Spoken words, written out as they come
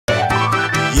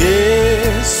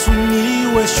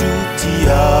Sumiłeś utiaciu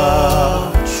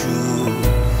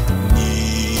ni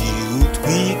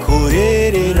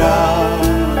utwikorerera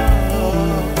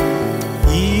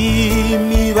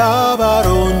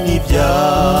imibabaro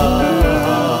n'ibyaha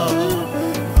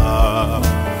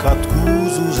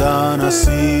akatwuzuza na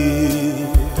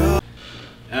sida.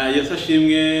 Yesu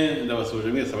ashimwe, ndabasuje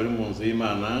mwese abari mu nzu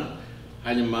y'Imana.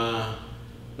 Hanyuma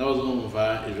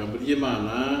n'abazumva ijambo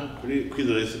ry'Imana kuri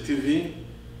Kwizera Yesu Tv.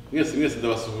 Mwese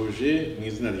ndabasuhuje mu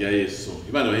izina rya Yesu.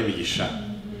 Imana ibahe imigisha.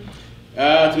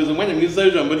 Tugeze umwanya mwiza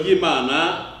w'ijambo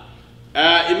ry'Imana.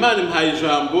 Imana impaye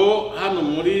ijambo hano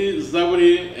muri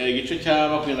Zaburi igice cya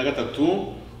 23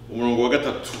 umurongo wa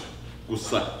 3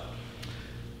 gusa.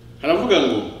 Haravuga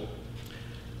ngo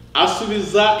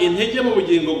asubiza intege mu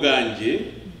bugingo bwanjye,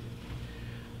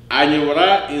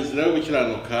 anyobora inzira yo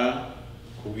gukiranuka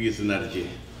ku bw'izina rye.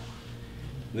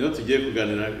 Niyo tugiye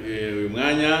kuganira uyu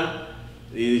mwanya.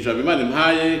 Ijambo Imana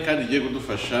impaye kandi igiye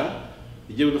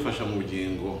kudufasha mu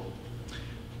bugingo.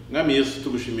 Mwami Yesu,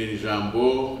 tugushimira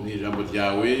ijambo, ni ijambo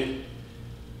ryawe.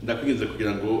 Ndakwinginze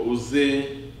kugira ngo uze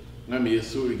Mwami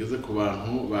Yesu rigeze ku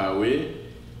bantu bawe,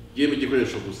 yemwe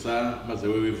igikoresho gusa, maze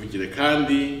wowe wivugire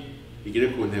kandi igere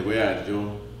ku ntego yaryo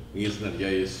mu izina rya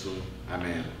Yesu.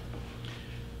 Amen.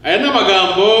 Aya ni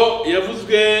amagambo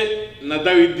yavuzwe na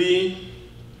Dawidi.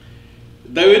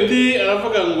 Dawidi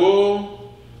aravuga ngo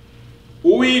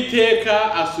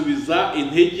Uwiteka asubiza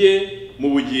intege mu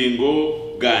bugingo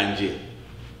bwanjye.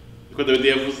 Niko Dawidi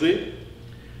yavuze.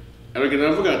 Aragenda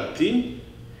aravuga ati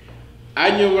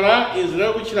anyobora inzira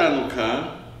yo gukiranuka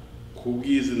ku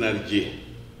bw'izina rye.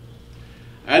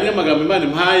 Aya ni amagambo Imana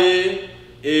impaye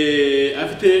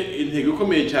afite intego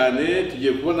ikomeye cyane.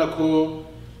 Tugiye kubona ko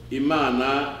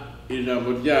Imana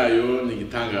ijambo ryayo ni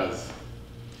igitangaza.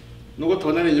 Nubwo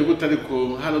tubona ni inyuguti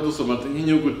ariko hano dusoma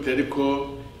nk'inyuguti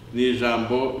ariko ni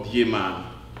ijambo ry'Imana.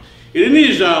 Iri ni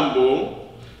ijambo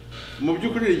mu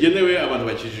by'ukuri rigenewe abantu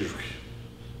bakijijwe,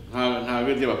 nta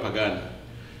bindi y'abapagani.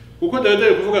 Kuko Dawidi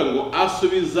ari kuvuga ngo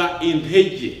asubiza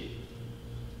intege.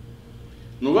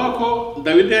 Nuba ko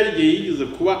Dawidi yari igihe yigize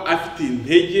kuba afite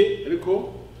intege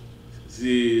ariko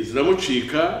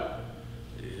ziramucika,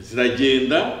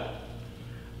 ziragenda,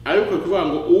 ariko kuvuga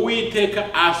ngo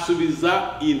Uwiteka asubiza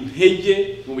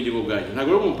intege mu bugingo bwanjye.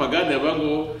 Ntabwo ari umupagani yavuga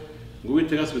ngo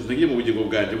Uwiteka asubiza intege mu bugingo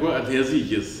bwanjye ko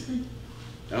atazigeze,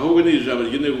 ahubwo ni ijambo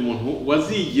rigenewe umuntu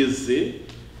wazigeze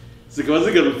zikaba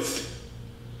zigarutse.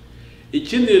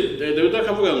 Ikindi Dawidi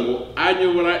akavuga ngo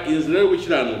anyobora inzira yo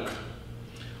gukiranuka.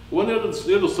 Ubona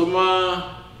rero dusoma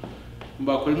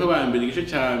mbakora nk'abambere igice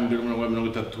cya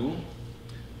 2:30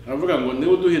 aravuga ngo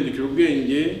niwe uduhindukira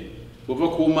ubwenge buva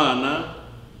ku Mana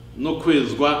no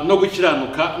kwezwa no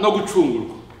gukiranuka no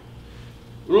gucungurwa.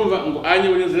 Urumva ngo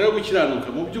anyobora inzira yo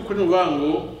gukiranuka, mu by'ukuri nuvuga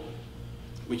ngo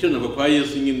gukiranuka kwa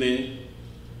Yesu nyine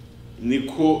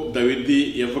niko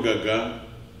Dawidi yavugaga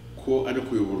ko ari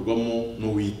kuyoborwamo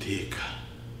n'Uwiteka.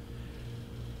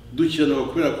 Dukiranuka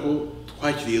kubera ko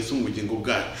twakiriye Yesu mu bugingo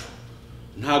bwacu.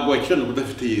 Ntabwo wakiranuka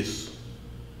udafite Yesu,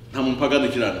 nta mupagani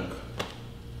ukiranuka.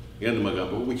 Yandi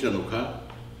magambo yo gukiranuka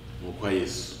mu kwa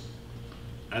Yesu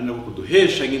ari nako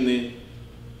kuduhesha nyine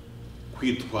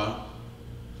kwitwa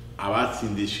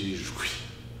abatsindishirijwe,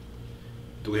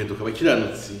 tugahinduka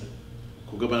abakiranutsi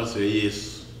kubw'amaraso ya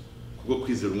Yesu, kubwo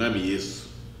kwizera umwami Yesu,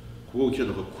 kubwo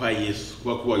gukiranuka kwa Yesu,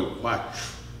 kuba kubaye kwacu.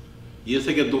 Yesu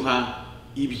ajya duha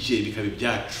ibye bikaba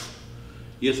ibyacu.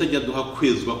 Yesu ajya duha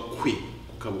kwezwa kwe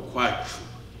kukaba kwacu.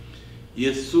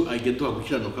 Yesu ajya duha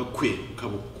gukiranuka kwe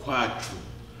kukaba kwacu.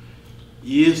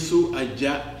 Yesu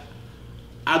ajya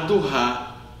aduha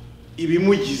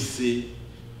ibimugize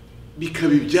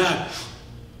bikaba ibyacu.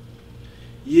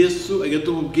 Yesu ajya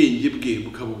duha ubwenge bwe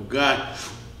bukaba ubwacu,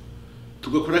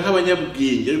 tugakora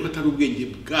nk'abanyabwenge ariko atari ubwenge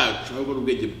bwacu, ahubwo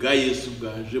ubwenge bwa Yesu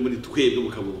bwaje muri twebwe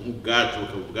bukaba ubwacu.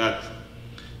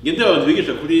 Ngende abantu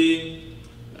bigisha kuri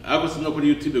si no kuri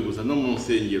YouTube gusa, no mu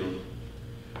nsengero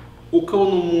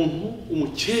ukabona umuntu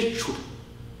umukecuru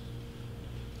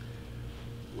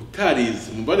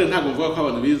utarize. Mubare ntabwo mvuga ko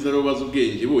abantu bize ari bazi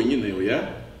ubwenge bonyine, oya.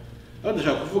 Aho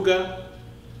ndashaka kuvuga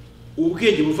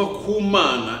ubwenge buva ku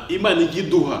Mana, Imana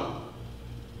igiduha.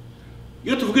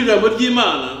 Iyo tuvuga ijambo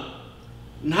ry'Imana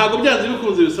ntabwo byanze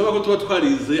bikunze bisaba ko tuba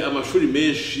twarize amashuri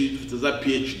menshi dufite za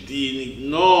PhD.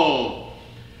 No,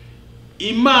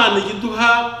 Imana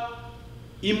igiduha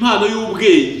impano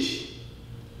y'ubwenge.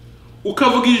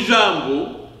 Ukavuga ijambo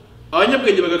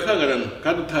abanyabwenge bagakangarana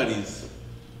kandi utarize.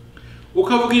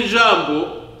 Ukavuga ijambo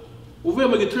uvuye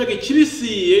mu giturage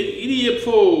kibisiye iri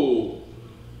yepfo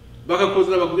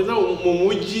bakakozana bakugeza mu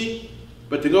mujyi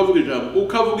batega bavuga ijambo.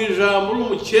 Ukavuga ijambo uri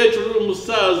umukecuru, uri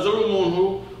umusaza, uri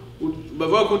umuntu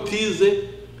bavuga ko utize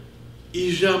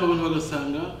ijambo abantu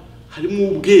bagasanga harimo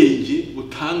ubwenge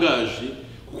butangaje,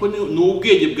 kuko ni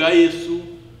ubwenge bwa Yesu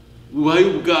bubaye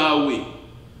ubwawe,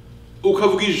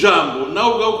 ukavuga ijambo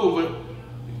nawe ubwawe ukumva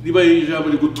ribaye ijambo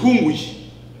rigutunguye,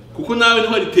 kuko nawe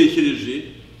ntiwaritekereje,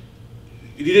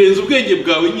 rirenze ubwenge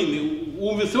bwawe nyine,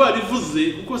 wumvise warivuze,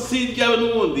 kuko si ryawe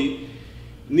n'ubundi,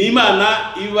 ni Imana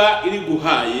iba iri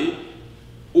guhaye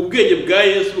ubwenge bwa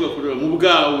Yesu bugakorera mu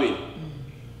bwawe,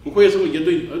 kuko Yesu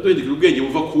aduhindukira ubwenge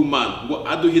buva ku Mana, ngo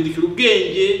aduhindukira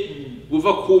ubwenge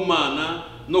buva ku Mana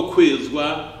no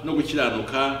kwezwa no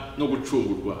gukiranuka no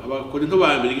gucungurwa. Abakorinto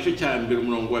ba mbere igice cya mbere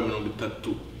umurongo wa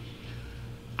 30.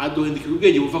 Aduhindukira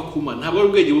ubwenge buva ku Mana, ntabwo ari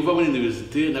ubwenge buva muri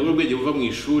university, ntabwo ari ubwenge buva mu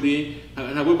ishuri,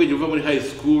 ntabwo ari ubwenge buva muri high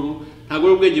school, ntabwo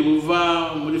ari ubwenge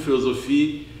buva muri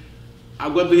philosophy,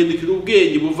 aduhindukira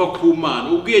ubwenge buva ku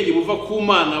Mana. Ubwenge buva ku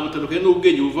Mana butandukanye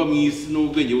n'ubwenge buva mu isi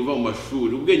n'ubwenge buva mu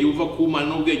mashuri. Ubwenge buva ku Mana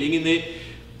n'ubwenge nyine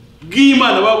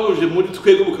bw'Imana babuje muri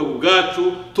twebwe bukaba ubwacu,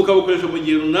 tukabukoresha mu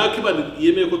gihe runaka Imana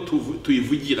yemeye ko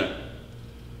tuyivugira.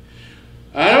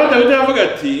 Aha Dawidi aravuga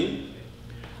ati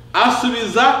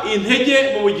asubiza intege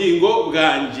mu bugingo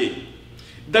bwanjye.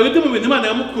 Dawidi mu bintu Imana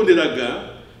yamukundiraga,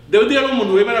 Dawidi yari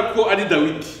umuntu wemera ko ari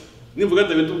Dawidi. Nimvuga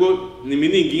Dawidi ubwo ni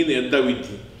meaning nyine ya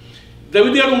Dawidi.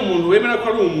 Dawidi yari umuntu wemera ko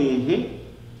ari umuntu,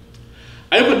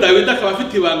 ariko Dawidi akaba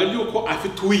afite ibanga ry'uko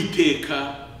afite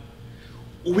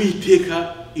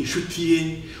Uwiteka inshuti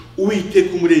ye,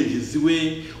 Uwiteka umurengezi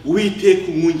we, Uwiteka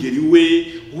umwungeri we,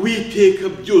 Uwiteka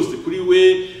byose kuri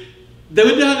we.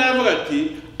 Dawidi aravuga ati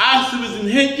asubiza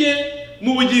intege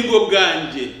mu bugingo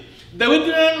bwanjye.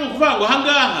 Dawidi rero ni ukuvuga ngo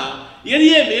ahangaha yari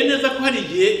yemeye neza ko hari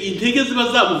igihe intege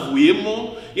ziba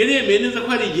zamuvuyemo, yari yemeye neza ko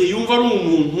hari igihe yumva ari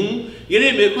umuntu, yari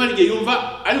yemeye ko hari igihe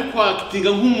yumva ari kwakitinga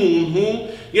nk'umuntu,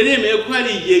 yari yemeye ko hari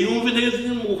igihe yumva intege ziri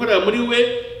mu gukorera muri we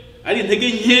ari intege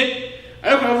nke,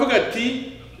 ariko aravuga ati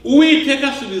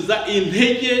Uwiteka asubiza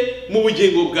intege mu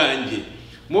bugingo bwanjye.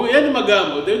 Mu yandi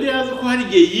magambo Dawidi yazi ko hari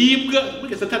igihe yibwa,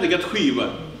 burya Satani agatwiba.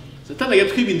 Satani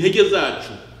agatwiba intege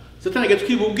zacu, Satani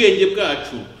agatwiba ubwenge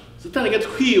bwacu, Satani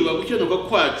agatwiba gukiranuka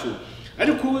kwacu.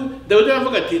 Ariko Dawidi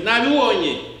aravuga ati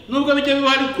nabibonye, nubwo bijya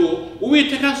biba ariko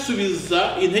Uwiteka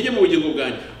asubiza intege mu bugingo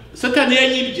bwanjye. Satani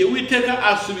yanyibye, Uwiteka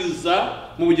asubiza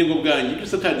mu bugingo bwanjye ibyo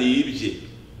Satani yibye.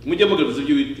 Mujye mugaruza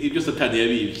ibyo Satani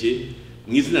yabibye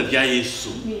mu izina rya Yesu.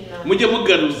 Mujye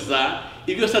mugaruza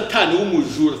ibyo Satani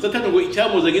w'umujura. Satani ngo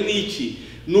icyamuzanye n'iki?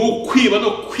 Ni ukwiba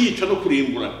no kwica no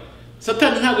kurimbura.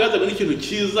 Satani ntabwo yazanye n'ikintu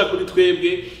cyiza kuri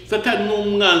twebwe. Satani ni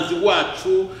umwanzi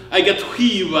wacu,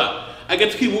 agatwiba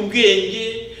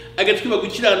ubwenge, agatwiba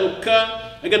gukiranuka,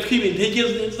 agatwiba intege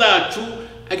zacu,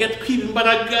 agatwiba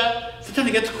imbaraga. Satani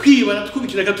agatwiba,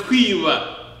 aratwubikira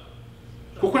agatwiba,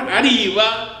 kuko ariba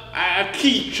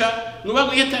akica.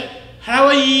 Nubago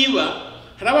harawa yiba,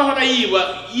 harabahora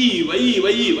yiba,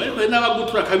 ariko hari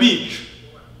n'abagutura akabica.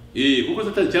 Kuko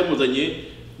Satani cyamuzanye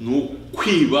ni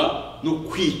ukwiba no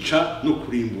kwica no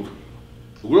kurimbura.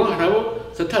 Ubwo harabo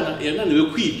Satani yananiwe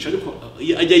kwica, ariko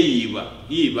ajya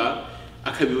yiba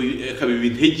akabiba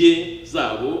intege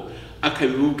zabo,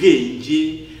 akabiba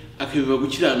ubwenge, akabiba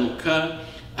gukiranuka,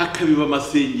 akabiba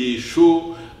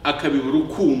amasengesho, akabiba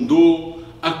urukundo,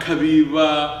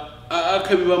 akabiba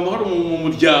amahoro mu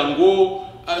muryango.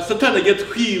 Satani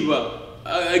agatwiba,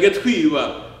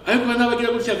 ariko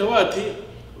n'abagira gutya akaba ati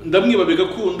ndamwiba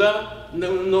bigakunda,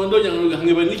 nondonya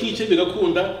nkamwiba n'iki cyo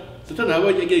bigakunda. Satani aba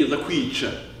yagerageza kwica,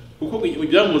 kuko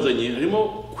byamuzanye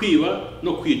harimo kwiba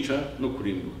no kwica no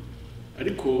kurimbura.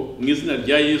 Ariko mu izina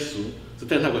rya Yesu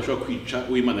Satani ntabwo ashobora kwica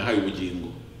uw'Imana yahaye ubugingo,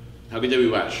 ntabwo ajya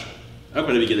bibasha, ariko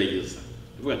arabigerageza.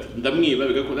 Avuga ati ndamwiba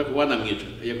bigakunda, ko wanamwica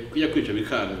yakwica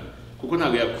bikanga, kuko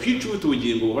ntabwo yakwica ufite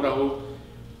ubugingo buhoraho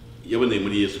yaboneye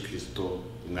muri Yesu Kristo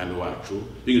umwami wacu,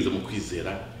 binyuze mu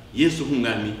kwizera Yesu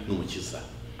nk'umwami n'umukiza.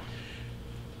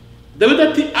 Dawidi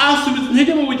ati asubiza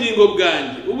intege mu bugingo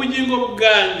bwanjye. Ubugingo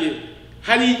bwanjye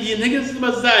hari igihe intege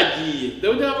ziba zagiye.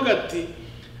 Dawidi aravuga ati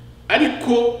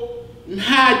ariko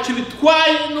ntacyo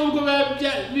bitwaye, nubwo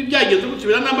byageze gutyo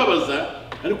biranambabaza,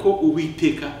 ariko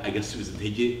Uwiteka agasubiza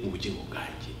intege mu bugingo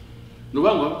bwanjye.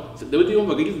 Nubango Dawidi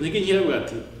yumvaga agize intege nke, aravuga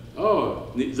ati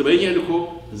zabaye nke,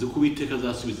 ariko nzi ko Uwiteka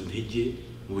azasubiza intege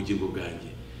mu bugingo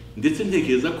bwanjye. Ndetse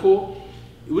ntekereza ko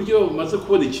uburyo bamaze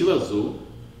kubona ikibazo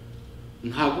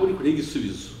ntabwo uri kure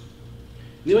y'igisubizo.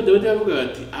 Niba Dawidi yavuga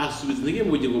ati asubiza intege mu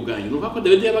bugingo bwanjye, nuko ko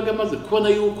Dawidi yabaga amaze kubona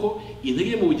yuko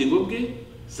intege mu bugingo bwe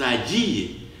zagiye.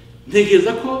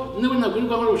 Ntekereza ko niba ntabwo uri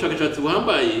gukora ubushakashatsi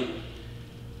buhambaye,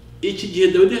 iki gihe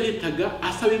Dawidi yaritaga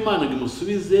asaba Imana ngo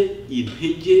imusubize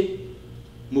intege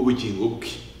mu bugingo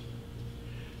bwe.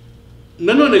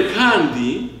 Nanone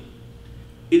kandi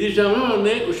iri jambo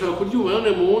none ushobora kuryumva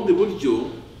none mu bundi buryo.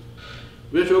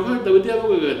 birashoboka ko Dawidi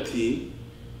yavugaga ati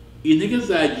intege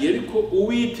zagiye ariko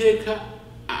Uwiteka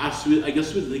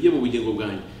agasubiza intege mu bugingo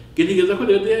bwanjye. Ntekereza ko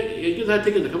Dawidi yageze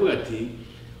ahatekereza akavuga ati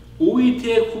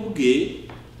Uwiteka ubwe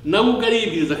nawe ubwo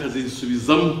aribwiriza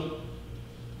akazisubizamo,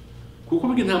 kuko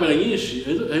burya intambara nyinshi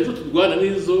arizo turwana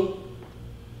n'izo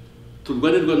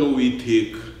turwanirwa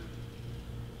n'Uwiteka,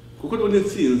 kuko n'ubundi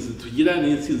intsinzi tugira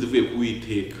ni intsinzi ivuye ku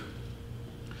Uwiteka.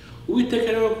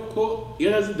 Uwiteka rero kuko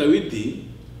yarazi Dawidi,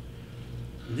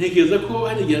 ntekereza ko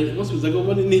hari igihe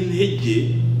amusubizagamo n'intege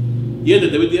yenda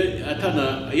Dawidi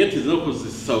yatize no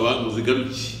kuzisaba ngo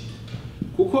zigaruke,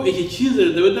 kuko iki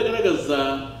cyizere Dawidi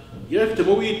agaragaza yari afite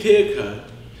mu Uwiteka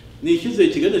ni icyizere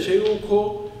kiganisha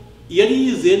yuko yari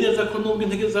yizeye neza ko nubwo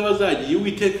intege zaba zagiye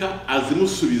Uwiteka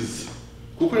azimusubiza,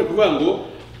 kuko ari kuvuga ngo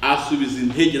asubiza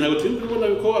intege. Ntabwo turi kubona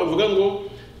ko avuga ngo,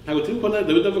 ntabwo turi kubona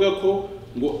Dawidi avuga ko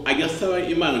ngo agasaba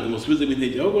Imana ngo imusubizemo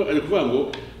intege, ahubwo ari kuvuga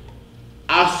ngo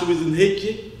asubiza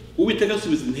intege, Uwiteka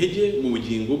asubiza intege mu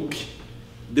bugingo bwe.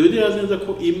 Dawidi yazi neza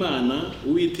ko Imana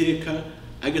Uwiteka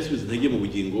agasubiza intege mu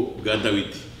bugingo bwa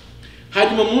Dawidi.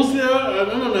 Hanyuma munsi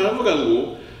nanone aravuga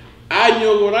ngo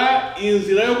anyobora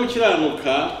inzira yo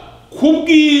gukiranuka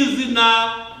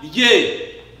kubw'izina rye.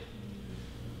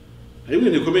 Harimo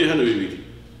ibintu bikomeye hano bibiri.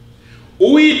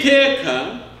 Uwiteka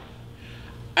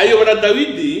ayobora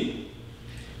Dawidi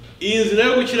inzira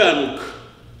yo gukiranuka.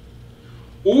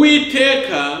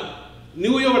 Uwiteka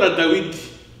niwe uyobora Dawidi.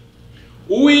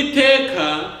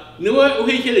 Uwiteka niwe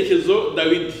uha icyerekezo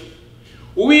Dawidi.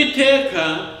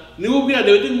 Uwiteka niwe ubwira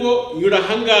Dawidi ngo nyura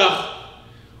ahangaha.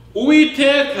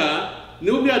 Uwiteka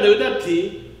niwe ubwira Dawidi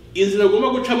ati inzira ugomba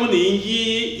gucamo ni iyi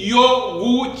ngiyi yo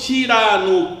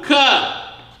gukiranuka.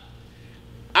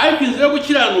 Ariko inzira yo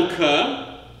gukiranuka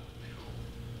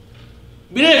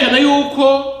birerekana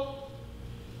yuko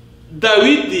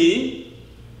Dawidi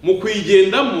mu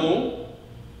kuyigendamo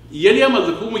yari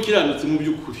yamaze kuba umukiranutsi mu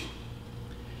by'ukuri.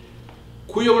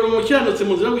 Kuyobora umukiranutsi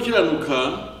mu nzira yo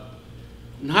gukiranuka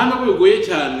nta nubwo bigoye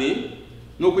cyane,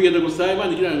 no kugenda gusa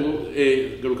Imana igira ngo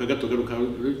garuka gato garuka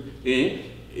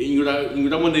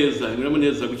inyuramo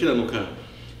neza gukiranuka.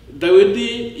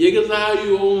 Dawidi yageze aho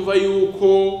yumva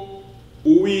yuko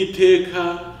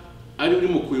Uwiteka ari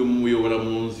urimo kuyobora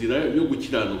mu nzira yo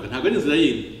gukiranuka. Ntabwo ari inzira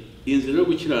yindi, inzira yo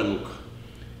gukiranuka.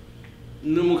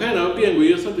 Ni umukanya nababwiye ngo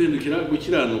Yesu aduhindukira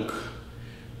gukiranuka.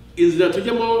 Inzira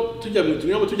tujya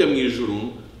mu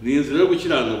ijuru ni inzira yo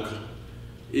gukiranuka.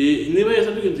 Niba Yesu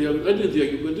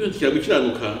aduhindukira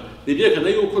gukiranuka, nibyerekana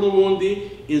yuko n'ubundi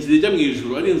inzira ijya mu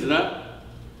ijuru ari inzira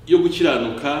yo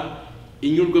gukiranuka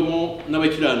inyurwamo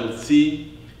n'abakiranutsi.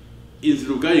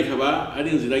 Inzira ubwayo ikaba ari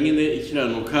inzira nyine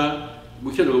ikiranuka.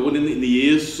 Gukiranuka ubundi ni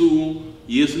Yesu.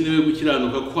 Yesu niwe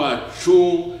gukiranuka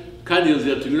kwacu, kandi iyo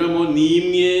nzira tunyuramo ni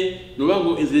imwe. Nuvuga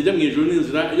ngo inzira ijya mu ijuru ni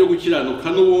inzira yo gukiranuka,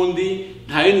 n'ubundi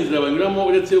nta yindi nzira banyuramo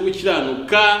uretse yo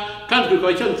gukiranuka. Kandi tukaba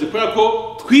abakiranutsi kubera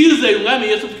ko twizeye Umwami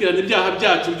Yesu tukirana ibyaha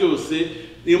byacu byose,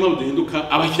 niyo mpamvu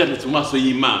duhinduka abakiranutsi mu maso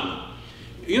y'Imana.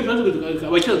 Iyo tuba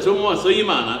abakiranutsi mu maso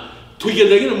y'Imana,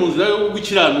 tugenda nyine mu nzira yo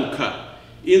gukiranuka.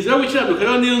 Inzira yo gukiranuka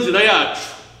rero niyo nzira yacu.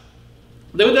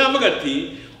 Dawidi aravuga ati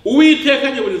Uwiteka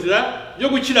anyobora inzira yo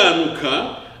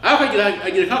gukiranuka.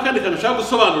 Agira kandi kantu ashaka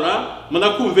gusobanura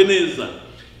munakumve neza.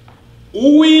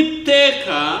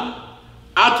 Uwiteka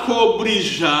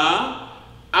atwoburija,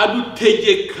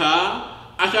 adutegeka,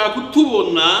 ashaka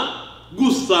kutubona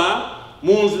gusa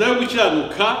mu nzira yo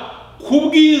gukiranuka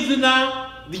kubw'izina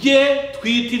rye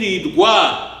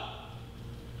twitirirwa.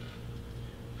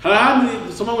 Hari ahandi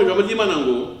dusoma mu ijambo ry'Imana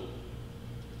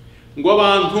ngo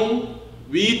abantu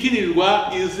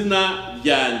bitirirwa izina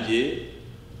ryanjye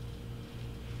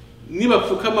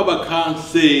nibapfukama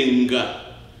bakansenga.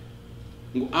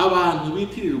 Ngo abantu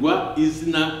bitirirwa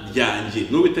izina ryanjye,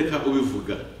 n'Uwiteka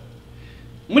ubivuga.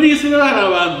 Muri iyi si rero hari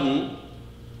abantu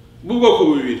b'ubwoko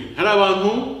bubiri. Hari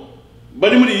abantu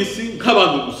bari muri iyi si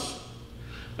nk'abantu gusa,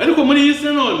 ariko muri iyi si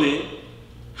none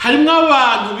harimo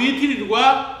abantu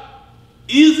bitirirwa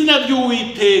izina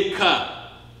ry'Uwiteka.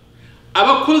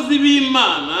 Abakozi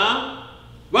b'Imana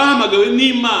bahamagawe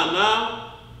n'Imana,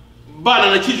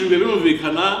 baranakijijwe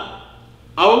birumvikana,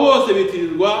 abo bose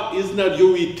bitirirwa izina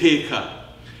ry'Uwiteka.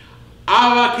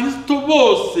 Abakristo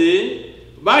bose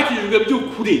bakijijwe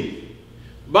by'ukuri,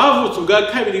 bavutse ubwa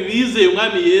kabiri, bizeye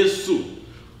Umwami Yesu,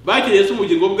 bakiriye Yesu mu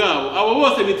bugingo bwabo, abo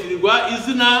bose bitirirwa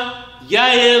izina rya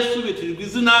Yesu, bitirirwa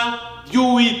izina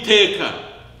ry'Uwiteka.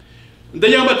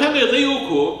 Ndagira ngo mbatangarize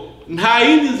yuko nta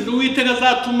yindi nzira Uwiteka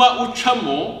azatuma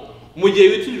ucamo mu gihe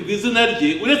witirirwa izina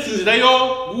rye uretse inzira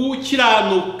yo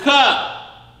gukiranuka.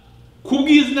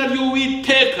 Kubw'izina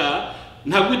ry'Uwiteka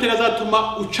ntabwo Uwiteka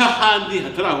azatuma uca ahandi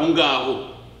hatari aho ngaho,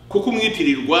 kuko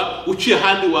umwitirirwa uciye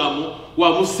ahandi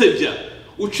wamusebya,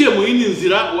 uciye mu yindi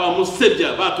nzira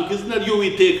wamusebya, batuka izina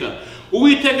ry'Uwiteka.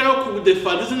 Uwiteka no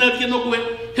kudefanda izina rye no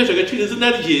guhesha agaciro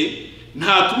izina rye,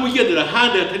 ntatuma ugendera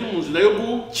ahandi hatari mu nzira yo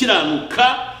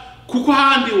gukiranuka, kuko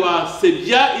ahandi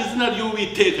wasebya izina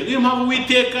ry'Uwiteka. Niyo mpamvu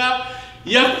Uwiteka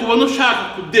yakubona ushaka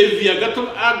kudeviya gato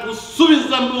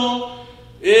agusubizamo.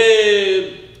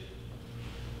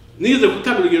 Nize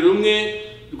gutanga urugero rumwe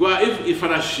rwa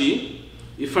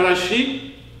ifarashi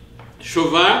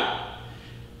cheval,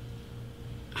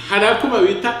 hari akuma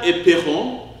bita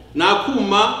eperon, ni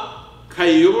akuma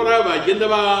kayiyobora bagenda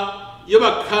iyo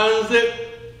bakanze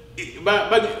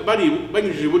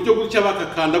banyujije iburyo gutya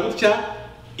bakakanda gutya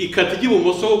ikata ijya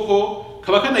ibumoso, kuko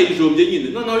kaba kanayijombye nyine,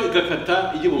 noneho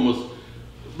igakata ijya ibumoso,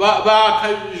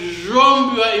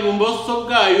 bakajomba ibumoso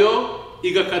bwayo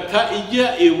igakata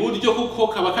ijya iburyo, kuko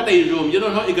kaba kanayijombye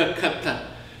noneho igakata.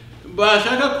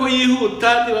 Bashaka ko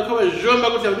yihuta bakabajomba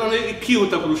gutya noneho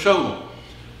ikihuta kurushaho.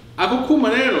 Ako kuma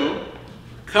rero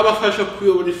kabafasha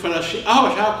kuyobora ifarashi aho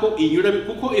bashaka ko inyura,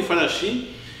 kuko ifarashi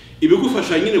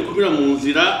ibigufasha nyine kunyura mu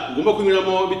nzira ugomba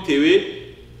kunyuramo, bitewe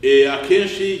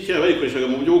akenshi cyane bayikoreshaga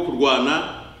mu buryo bwo kurwana,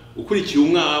 ukurikiye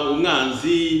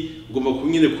umwanzi ugomba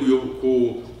nyine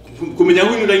kumenya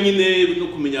aho unyura nyine no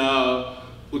kumenya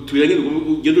utuyira nyine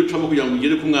ugenda ucamo kugira ngo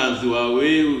ugere ku mwanzi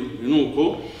wawe.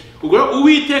 Nuko ubwo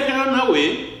Uwiteka rero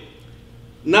nawe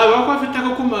naba ko afite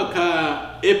akuma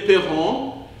ka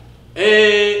eperon,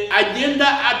 agenda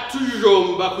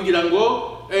atujomba kugira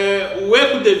ngo we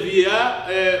kudeviya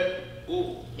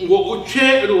ngo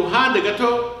uce ruhande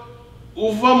gato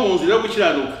uva mu nzira yo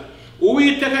gukiranuka.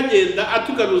 Uwiteka agenda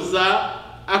atugaruza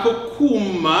ako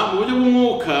kuma mu buryo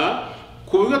bw'umwuka,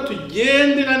 ku buryo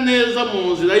tugendera neza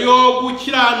mu nzira yo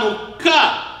gukiranuka,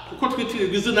 kuko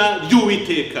twitirirwa izina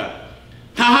ry'Uwiteka.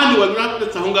 Nta handi wanyura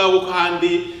ndetse aho ngaho, kuko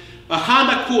ahandi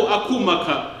akuma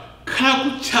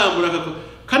karagucyambura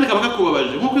kandi kaba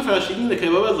kakubabaje. Nk'uko ifarashi nyine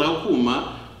kayibabaza aho kuma,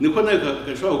 niko nawe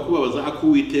gashobora kukubabaza ako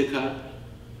Uwiteka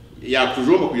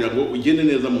yakujomba kugira ngo ugende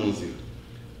neza mu nzira.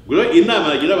 Ubwo inama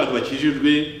yagira abantu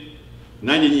bakijijwe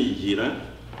nanjye nyigira,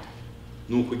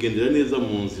 ni ukugendera neza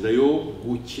mu nzira yo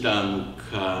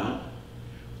gukiranuka,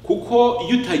 kuko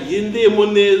iyo utagendeyemo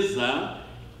neza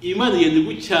Imana igenda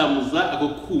igucyamuza ako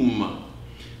kuma.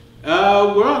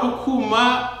 Ubwo ako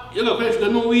kuma iyo gakoreshwa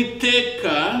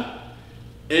n'Uwiteka,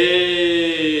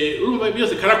 urumva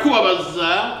byose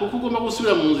karakubabaza, kuko ugomba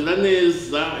gusubira mu nzira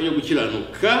neza yo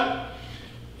gukiranuka,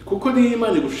 kuko ni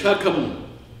Imana igushakamo.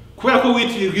 Kubera ko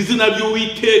witirirwa izina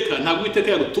ry'Uwiteka, ntabwo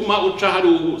Uwiteka yagutuma uca hari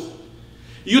hose.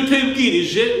 Iyo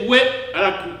utayibwirije we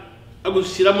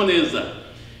agushyiramo neza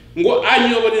ngo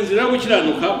anyobora inzira yo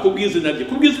gukiranuka kubw'izina rye.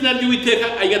 Kubw'izina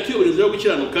ry'Uwiteka ajya atuyobora inzira yo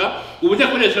gukiranuka. Uburyo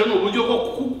akoresha ni uburyo bwo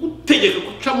gutegeka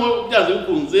gucamo byaze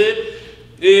bikunze,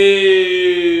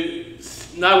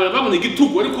 nawe babona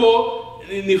igitugu, ariko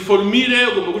ni formule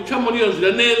ugomba guca muri iyo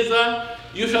nzira neza.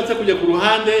 Iyo ushatse kujya ku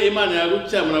ruhande, Imana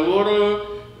yagucyamura buhoro,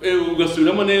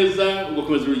 ugasubiramo neza,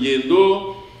 ugakomeza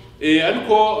urugendo.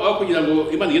 Ariko aho kugira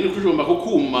ngo Imana igende kujomba ku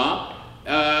kuma,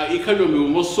 ikajomba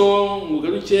ibumoso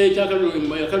ugaruke cyangwa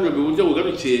ikajomba iburyo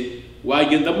ugaruke,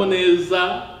 wagendamo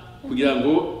neza kugira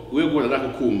ngo we guhura n'ako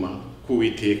kuma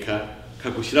k'Uwiteka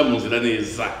kagushyira mu nzira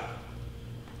neza.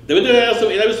 Dawidi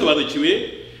yarabisobanukiwe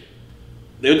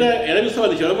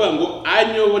aravuga ngo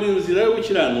anyobora inzira yo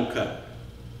gukiranuka.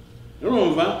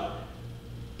 Urumva,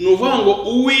 nuvuga ngo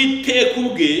Uwiteka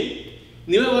ubwe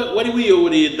niwe wari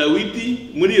wiyoboreye Dawidi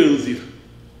muri iyo nzira.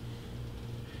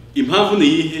 Impamvu ni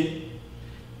iyihe?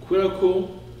 Kubera ko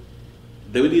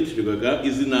Dawidi yitirirwaga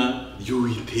izina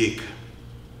ry'Uwiteka,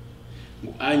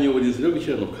 ngo anyobora inzira yo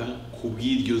gukiranuka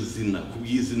kubw'iryo zina,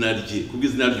 kubw'izina rye,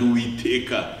 kubw'izina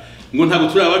ry'Uwiteka. Ngo ntabwo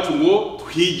turi abacu ngo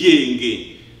twigenge.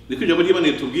 Niko ijambo ry'Imana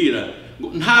ritubwira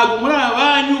ngo ntabwo muri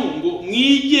abanyu ngo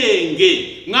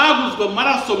mwigenge, mwaguzwe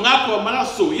amaraso, mwakuwe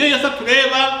amaraso. Iyo Yesu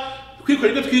atureba twikora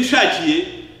ibyo twishakiye,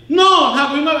 no,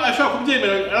 ntabwo bimwe ashobora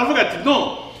kubyemera. Aravuga ati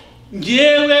no,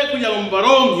 ngewe kugira ngo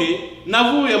mbaronke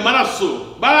navuye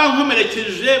amaraso,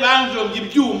 barankomerekeje, banjombye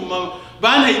ibyuma,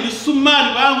 banteye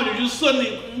ibisumari, bankurije isoni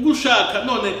ngushaka,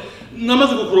 none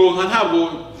namaze kukuronka, ntabwo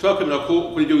ushobora kwemera ko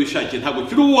ukora ibyo wishakiye, ntabwo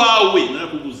kiri uwawe,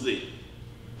 narakuguze.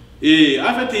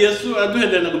 Afite Yesu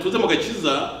araduhenderana ngo tuze mu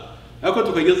gakiza, ariko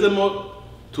tukagezemo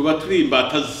tuba turi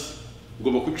imbatazi.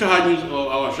 Ugomba guca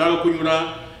aho ashaka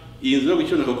kunyura. Iyi nzira yo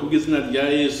gukiranuka kubw'izina rya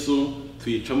Yesu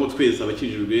tuyicamo twese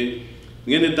abakijijwe.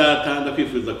 Mwene data,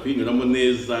 ndakwifuriza kuyinyuramo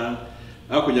neza,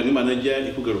 aho kugira ngo Imana ijye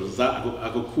ikugaruza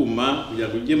ako kuma kugira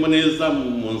ngo ujyemo neza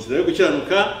mu nzira yo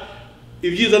gukiranuka.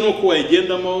 Ibyiza ni uko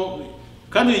wayigendamo,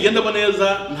 kandi uyigendamo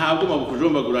neza ntabwo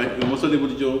mabukujombagura ibumoso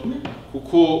n'iburyo,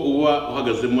 kuko uba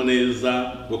uhagazemo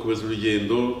neza ugakomeza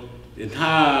urugendo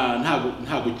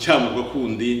nta gucyamurwa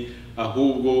kundi,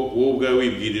 ahubwo wowe ubwawe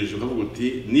wibwirije ukavuga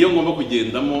uti niyo ngomba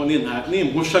kugendamo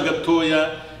nimpusha gatoya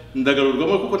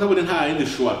ndagarurwamo, kuko ntabone nta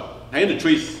yindi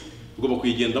choice, ugomba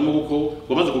kuyigendamo kuko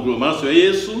wamaze kugura amaraso ya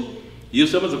Yesu.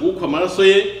 Yesu yamaze kugukwa amaraso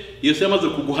ye, Yesu yamaze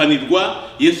kuguhanirwa,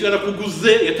 Yesu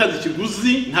yarakuguze, yatanze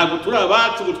ikiguzi. Ntabwo turi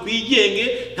abacu ngo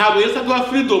twigenge, ntabwo Yesu aduha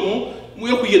freedom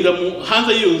yo kugenda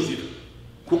hanze y'iyo nzira,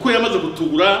 kuko yamaze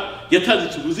kutugura, yatanze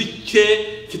ikiguzi cye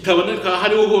kitaboneka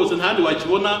hariho hose, ntahandi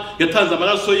wakibona. Yatanze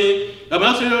amaraso ye.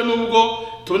 Amaraso rero nubwo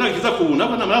tubona kiza kubuna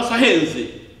ko amaraso ahenze,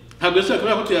 ntabwo Yesu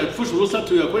yakora ko tuyapfusha ubusa,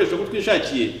 tuyakoresha ko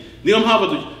twishakiye. Niyo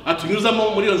mpamvu atunyuzamo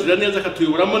muri iyo nzira neza,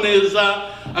 akatuyoboramo neza,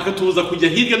 akatubuza kujya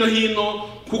hirya no hino,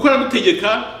 kuko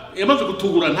aradutegeka. Yamaze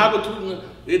kutugura, ntabwo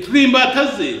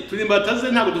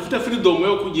turimbataze, ntabwo dufite freedom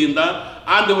yo kugenda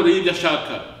ande hore y'ibyo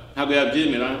ashaka, ntabwo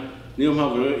yabyemera. Niyo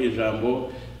mpamvu rero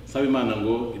ijambo saba Imana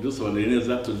ngo idusobanurire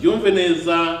neza, turyumve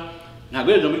neza.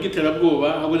 Ntabwo ijambo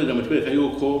ry'iterabwoba, ahubwo ijambo twereka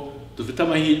yuko dufite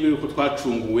amahirwe yuko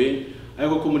twacunguwe,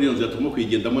 ariko ko muri iyo nzira tugomba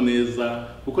kuyigendamo neza,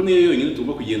 kuko niyo yonyine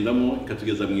tugomba kugendamo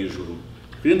ikatugeza mu ijuru.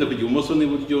 Twirinde kujya ibumoso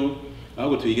n'iburyo,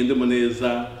 ahubwo tuyigendemo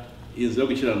neza. Iyi nzira yo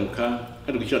gukiranuka,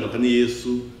 kandi gukiranuka ni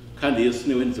Yesu, kandi Yesu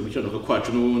niwe wanditse gukiranuka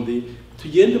kwacu n'ubundi.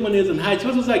 Tugendemo neza, nta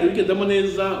kibazo uzagira ugendamo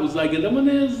neza, uzagendamo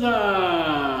neza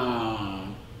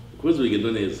kubaza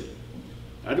urugendo neza.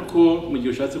 Ariko mu gihe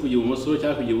ushatse kujya ibumoso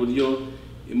cyangwa kujya iburyo,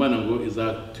 Imana ngo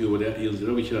izatuyobora iyo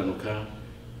nzira yo gukiranuka,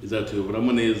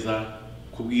 izatuyoboramo neza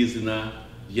kubw'izina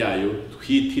ryayo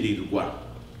twitirirwa.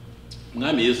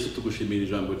 Mwami Yesu, tugushimira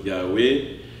ijambo ryawe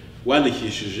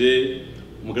wandikishije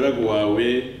umugaragu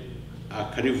wawe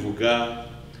akarivuga.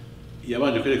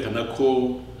 Yabanje kwerekana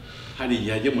ko hari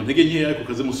igihe ajya mu ntege nkeya, ariko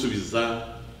ukazimusubiza.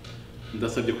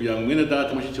 Ndasabye kugira ngo mwene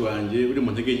data mushiki wanjye uri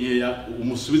mu ntege nkeya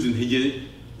umusubize intege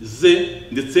ze,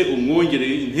 ndetse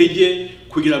umwongerere intege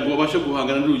kugira ngo babashe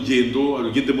guhangana n'urugendo,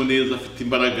 arugendemo neza afite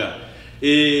imbaraga.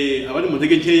 Abari mu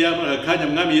ntege nkeya muri aka kanya,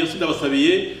 Mwami Yesu,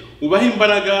 ndabasabiye ubahe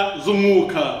imbaraga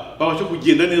z'umwuka, babashe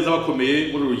kugenda neza bakomeye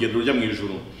muri urugendo rujya mu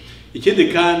ijuru. Ikindi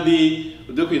kandi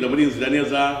ude kugenda muri inzira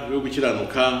neza yo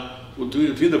gukiranuka,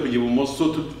 turinda kujya ibumoso,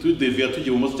 tudeviya tujya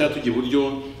ibumoso cyangwa tujya iburyo,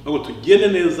 ahubwo tugende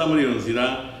neza muri iyo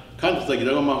nzira, kandi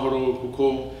tuzagiraho amahoro, kuko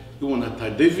iyo umuntu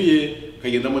atadeviye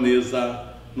akagendamo neza,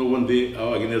 n'ubundi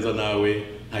ababaga neza nawe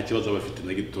nta kibazo aba afite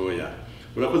na gitoya.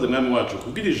 Urakoze Mwami wacu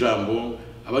kubwira ijambo,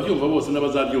 abaryumva bose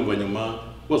n'abazaryumva nyuma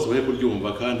bose bahe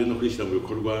kuryumva kandi no kurishyira mu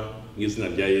bikorwa, mu izina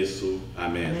rya Yesu,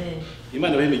 amen.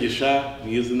 Imana ibahe imigisha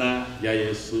mu izina rya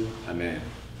Yesu, amen.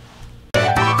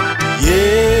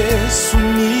 Yesu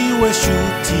niwe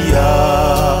shuti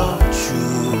yacu,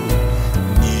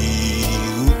 ni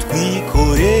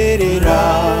utwikorerera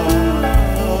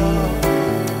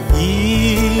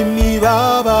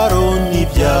imibabaro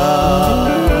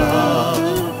n'ibyaha,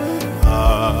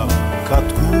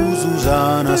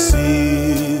 akatwuzuza na sida.